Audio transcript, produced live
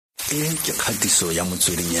ke kgatiso ya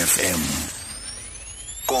Motsweding FM.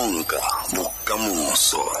 Konka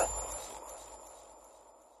bokamoso.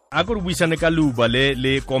 A go re buisane ka luba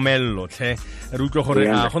le komello tlhe re utlwe gore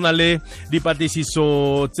a gona le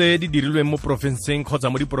dipatlisiso tse di dirilweng mo provinceng kgotsa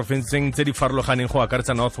mo diprofenseng tse di farologaneng go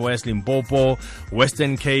akaretsa Northwest, Limpopo,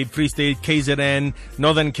 Western Cape, Free State, KZN,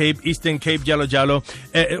 Northern Cape, Eastern Cape, jalo jalo.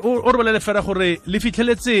 O re bolele fela gore le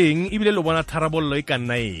fitlheletseng ebile le bona tharabollo e ka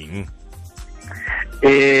nna eng?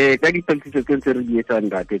 Ka dipatlisiso tse re di etsang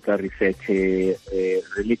tsa research re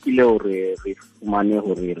lekile gore re fumane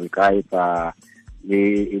gore re ka etsa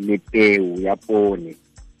le peo ya pone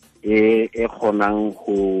e kgonang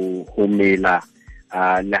go mela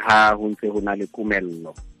le ha ho ntse ho na le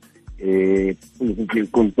komello.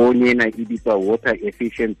 Pone ena e bitswa water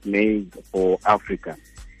efficient maize for Africa.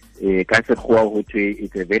 Ka sekgowa ho thwe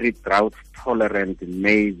it's a very drought tolerant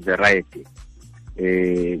maize variety.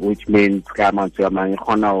 Which means ka mantswe a mang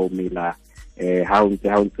gona o mela ha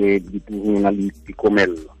ntse di na le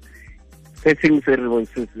dikomello. Se sengwe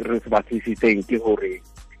se re se batlisitseng ke gore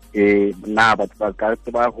na batho ba ka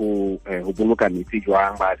tseba go boloka metsi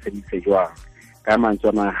jwang ba sebedise jwang ka mantswe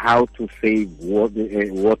a mang how to save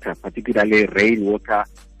water, particularly rainwater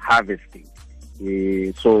harvesting.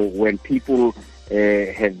 So when people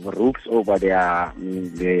have roofs over their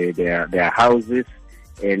houses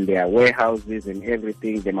and their warehouses and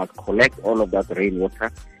everything, they must collect all of that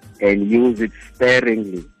rainwater and use it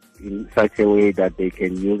sparingly in such a way that they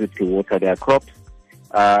can use it to water their crops.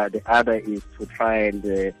 The other is to try and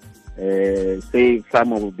save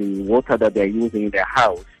some of the water that they're using in their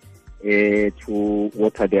house to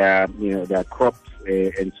water their crops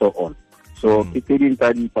and so on. So it's in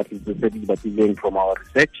participating from our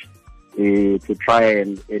research to try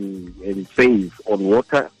and save on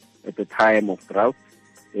water at the time of drought.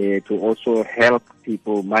 To also help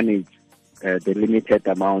people manage the limited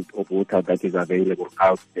amount of water that is available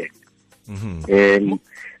out there. And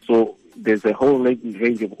so there's a whole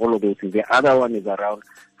range of all of those things. The other one is around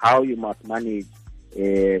how you must manage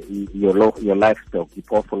your livestock, the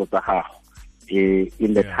portfolio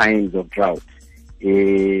in the times of drought.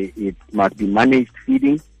 It must be managed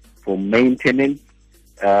feeding for maintenance,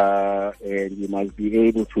 and you must be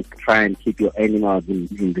able to try and keep your animals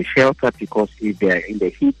in the shelter, because if they are in the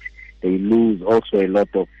heat, they lose also a lot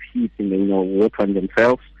of heat in the water on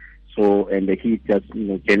themselves. So, and the heat just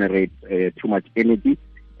generates too much energy,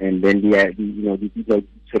 and then they and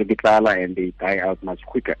they die out much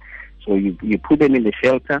quicker. So you put them in the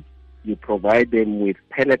shelter, you provide them with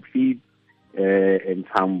pellet feed and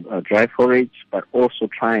some dry forage, but also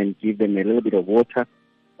try and give them a little bit of water.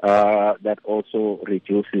 That also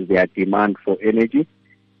reduces their demand for energy,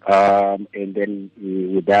 and then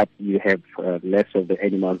with that you have less of the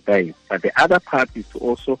animals dying. But the other part is to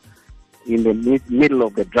also, in the middle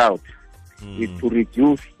of the drought, is to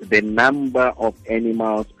reduce the number of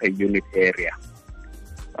animals per unit area.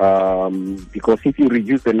 Because if you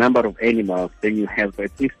reduce the number of animals, then you have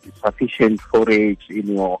at least sufficient forage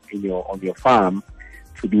on your farm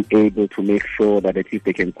to be able to make sure that at least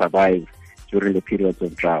they can survive during the periods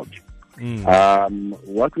of drought.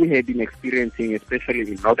 What we have been experiencing, especially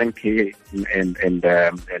in Northern Cape and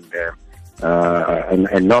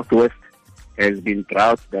Northwest, has been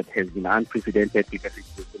drought that has been unprecedented because it's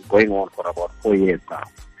been going on for about 4 years now.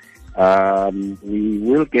 We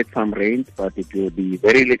will get some rains, but it will be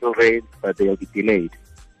very little rain, but they will be delayed.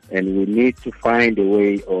 And we need to find a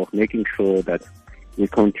way of making sure that we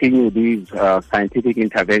continue these scientific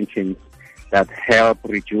interventions that help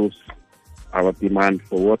reduce our demand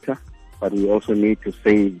for water, but we also need to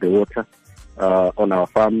save the water on our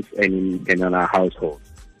farms and on our households.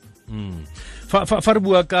 Fa re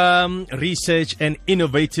bua ka research and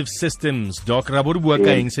innovative systems, Doc, ra bo re bua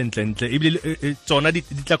ka eng sentlentle ebile tsona di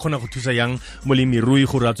tla khona go thusa yang molemirui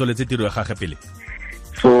gore a tsweletse tiro ya gagwe pele?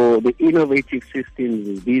 So the innovative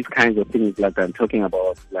systems, these kinds of things like I'm talking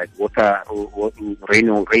about, like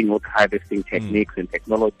rainwater harvesting techniques and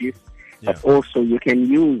technologies. But also you can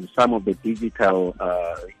use some of the digital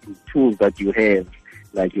tools that you have,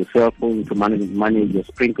 like your cell phone, to manage your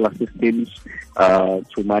sprinkler systems,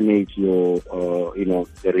 to manage your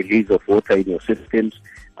the release of water in your systems.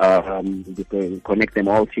 You can connect them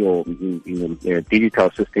all to your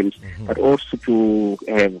digital systems, but also to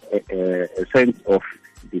have a sense of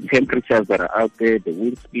the temperatures that are out there, the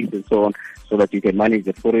wind speeds and so on, so that you can manage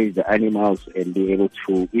the forage, the animals, and be able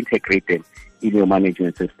to integrate them in your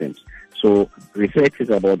management systems. So research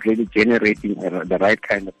is about really generating the right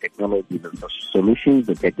kind of technology, the solutions,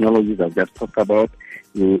 the technologies I've just talked about,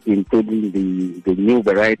 including the new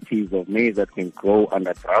varieties of maize that can grow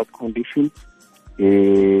under drought conditions,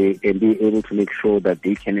 and be able to make sure that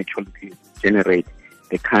they can actually generate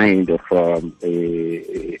the kind of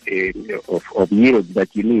yield that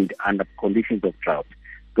you need under conditions of drought.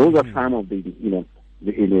 Those are some of the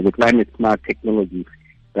the climate smart technologies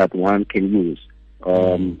that one can use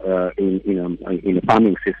in a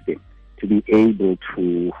farming system to be able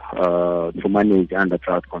to manage under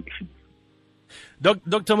drought conditions.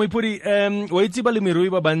 Dr Moephuli, wa itse balemirui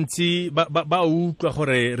ba bantsi ba utlwa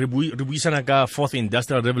gore re buisana ka fourth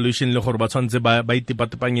industrial revolution le gore ba tshwantse ba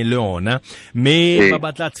itepatepanye le yona mme ba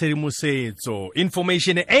batla tshedimosetso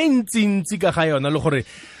information e ntsi ka ga yona le gore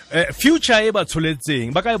future e ba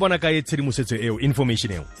tsholetseng ba ka e bona ka e tshedimosetso eo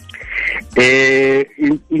information eo.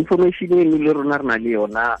 Information e le rona rena le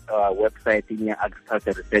yona website ya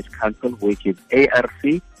Agriculture Research Council, which is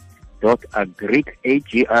arc.agric.za.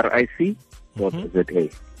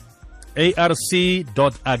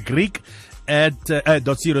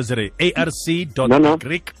 arc.agric.0.0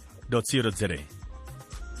 arc.agric.0.0.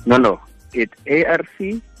 No, it's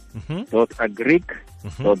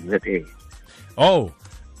arc.agric.za. Oh,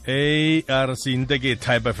 ARC intake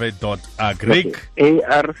type of it .agric.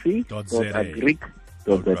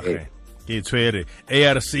 arc.agric.za. It's where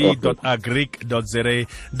arc.agric.za.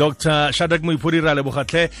 Dr Shadrack Moephuli ra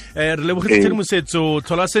lebogatlhe re lebogetse tshedimosetso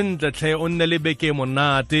thola sentle tlhe o nne le beke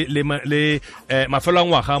monate le mafelo a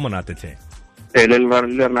ngwaga a monate tlhe. Le rena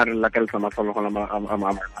re lakalesa mafelo a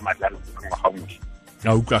matlalo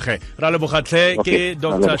a utlwage ra lebogatlhe ke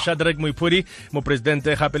Dr Shadrack Moephuli mo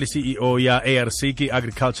presidente gape le CEO ya ARC ke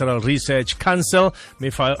Agricultural Research Council me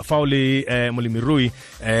fa o le molemirui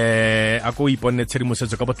a go iponne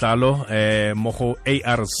tshedimosetso ka botlalo mo go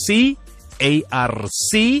arc.agric.za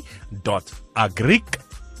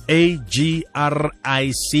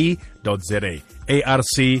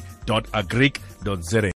arc.agric.za